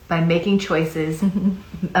by making choices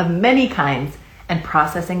of many kinds and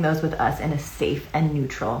processing those with us in a safe and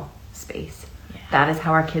neutral space. That is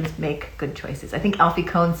how our kids make good choices. I think Alfie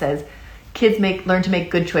Kohn says kids learn to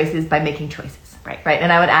make good choices by making choices. Right.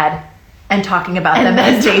 And I would add, and talking about them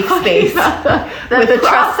in a safe space with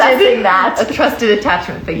a trusted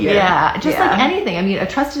attachment figure. Yeah, just like anything. I mean, a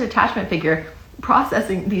trusted attachment figure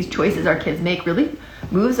processing these choices our kids make really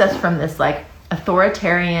moves us from this like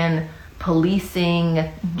authoritarian, policing,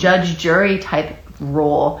 judge, jury type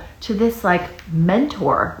role to this like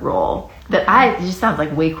mentor role that it just sounds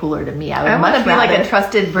like way cooler to me. I want to be like a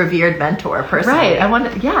trusted, revered mentor person. Right.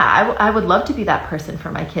 I would love to be that person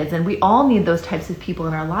for my kids. And we all need those types of people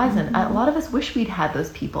in our lives. And a lot of us wish we'd had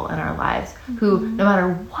those people in our lives who, no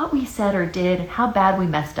matter what we said or did, how bad we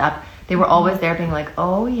messed up, they were always there being like,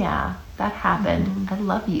 oh yeah, that happened. I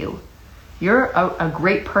love you. You're a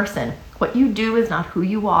great person. What you do is not who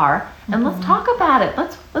you are. And let's talk about it.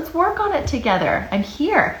 Let's work on it together. I'm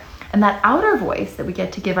here. And that outer voice that we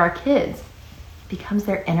get to give our kids becomes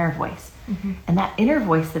their inner voice. And that inner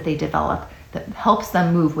voice that they develop that helps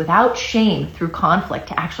them move without shame through conflict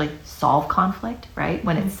to actually solve conflict, right?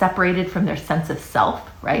 When it's separated from their sense of self,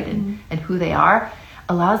 right? And who they are,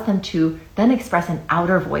 allows them to then express an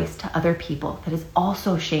outer voice to other people that is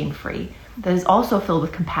also shame-free, that is also filled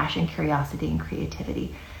with compassion, curiosity, and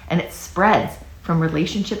creativity. And it spreads from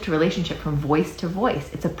relationship to relationship, from voice to voice.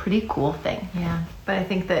 It's a pretty cool thing. Yeah, but I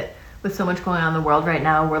think that with so much going on in the world right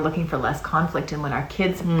now, we're looking for less conflict. And when our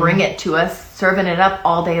kids bring it to us, serving it up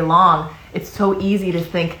all day long, it's so easy to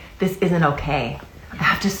think, this isn't okay. I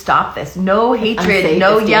have to stop this. No hatred, Unsafe,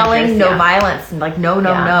 no it's yelling, dangerous, no violence, and like no.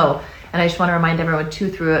 And I just want to remind everyone too,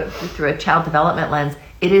 through a child development lens,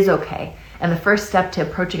 it is okay. And the first step to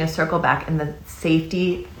approaching a circle back in the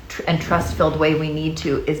safety and trust-filled way we need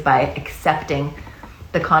to is by accepting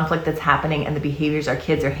the conflict that's happening and the behaviors our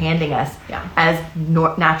kids are handing us as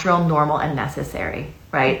natural, normal, and necessary,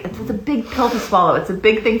 right? It's a big pill to swallow. It's a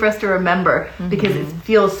big thing for us to remember because it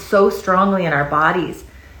feels so strongly in our bodies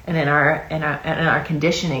and in our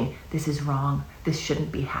conditioning. This is wrong. This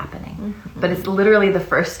shouldn't be happening. But it's literally the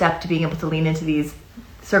first step to being able to lean into these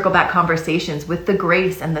circle back conversations with the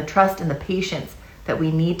grace and the trust and the patience that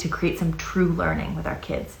we need to create some true learning with our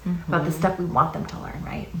kids about the stuff we want them to learn,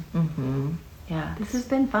 right? Yeah. This has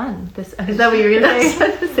been fun. Is that what you were going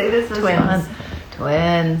to say? This was Twins. fun.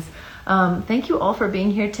 Twins. Thank you all for being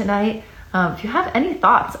here tonight. If you have any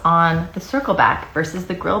thoughts on the circle back versus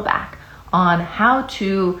the grill back, on how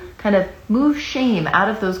to kind of move shame out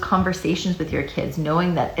of those conversations with your kids,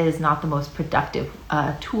 knowing that it is not the most productive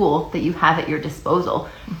tool that you have at your disposal.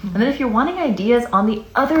 And then if you're wanting ideas on the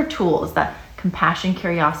other tools, that compassion,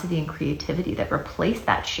 curiosity, and creativity that replace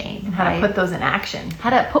that shame. And how to put those in action.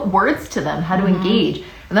 How to put words to them, how to engage.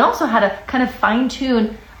 And then also how to kind of fine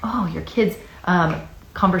tune, your kids'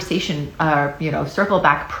 conversation, circle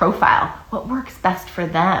back profile. What works best for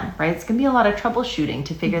them, right? It's going to be a lot of troubleshooting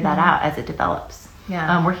to figure that out as it develops.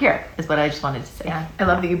 Yeah. We're here, is what I just wanted to say. Yeah. I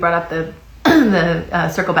love that you brought up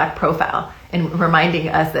the circle back profile and reminding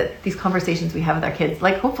us that these conversations we have with our kids,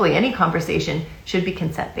 like hopefully any conversation, should be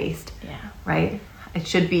consent based. Yeah. Right? It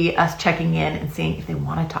should be us checking in and seeing if they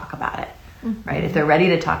want to talk about it, right? If they're ready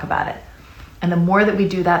to talk about it. And the more that we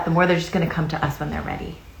do that, the more they're just going to come to us when they're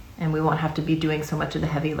ready. And we won't have to be doing so much of the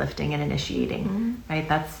heavy lifting and initiating, right?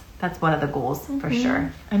 That's one of the goals for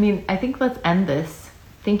sure. I mean, I think let's end this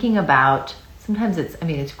thinking about, sometimes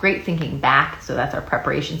it's great thinking back. So that's our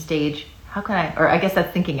preparation stage. I guess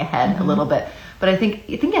that's thinking ahead a little bit. But I think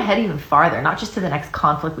you think ahead even farther, not just to the next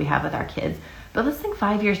conflict we have with our kids, but let's think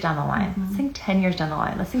 5 years down the line. Let's think 10 years down the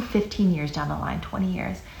line. Let's think 15 years down the line, 20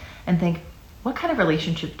 years. And think, what kind of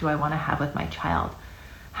relationship do I want to have with my child?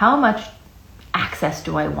 How much access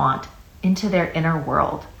do I want into their inner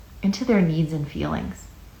world, into their needs and feelings,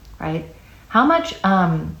 right? How much,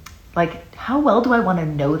 how well do I want to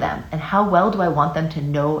know them? And how well do I want them to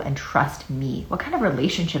know and trust me? What kind of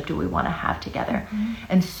relationship do we want to have together?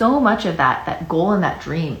 And so much of that goal and that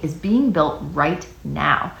dream is being built right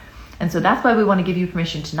now. And so that's why we want to give you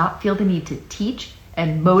permission to not feel the need to teach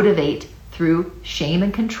and motivate through shame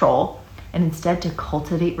and control, and instead to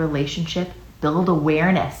cultivate relationship, build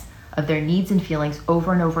awareness of their needs and feelings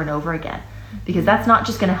over and over and over again. Because that's not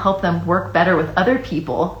just going to help them work better with other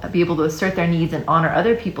people, be able to assert their needs and honor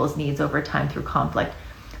other people's needs over time through conflict,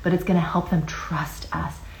 but it's going to help them trust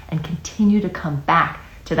us and continue to come back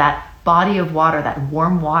to that body of water, that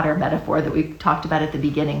warm water metaphor that we talked about at the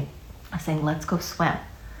beginning, of saying, let's go swim.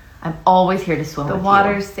 I'm always here to swim with you. The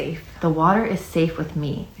water's safe. The water is safe with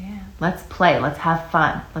me. Yeah. Let's play. Let's have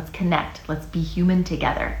fun. Let's connect. Let's be human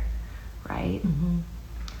together. Right?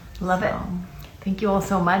 Love it. Thank you all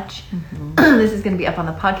so much. This is going to be up on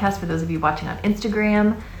the podcast for those of you watching on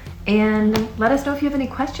Instagram. And let us know if you have any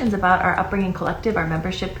questions about our Upbringing Collective, our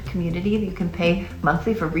membership community. You can pay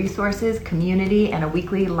monthly for resources, community, and a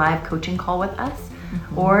weekly live coaching call with us.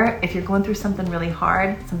 Or if you're going through something really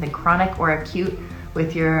hard, something chronic or acute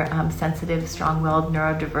with your sensitive, strong-willed,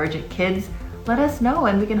 neurodivergent kids, let us know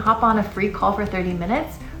and we can hop on a free call for 30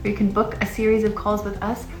 minutes, or you can book a series of calls with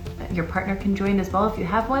us. Your partner can join as well if you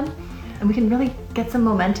have one, and we can really get some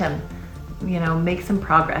momentum, make some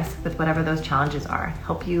progress with whatever those challenges are,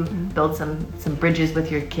 help you build some bridges with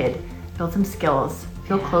your kid, build some skills,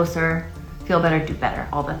 feel closer, feel better, do better,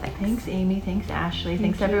 all the things. Thanks, Amy. Thanks, Ashley.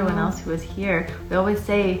 Thanks everyone else who was here. We always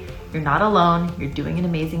say, you're not alone, you're doing an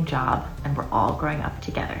amazing job, and we're all growing up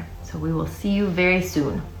together. So we will see you very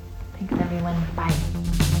soon. Thanks, everyone.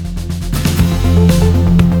 Bye.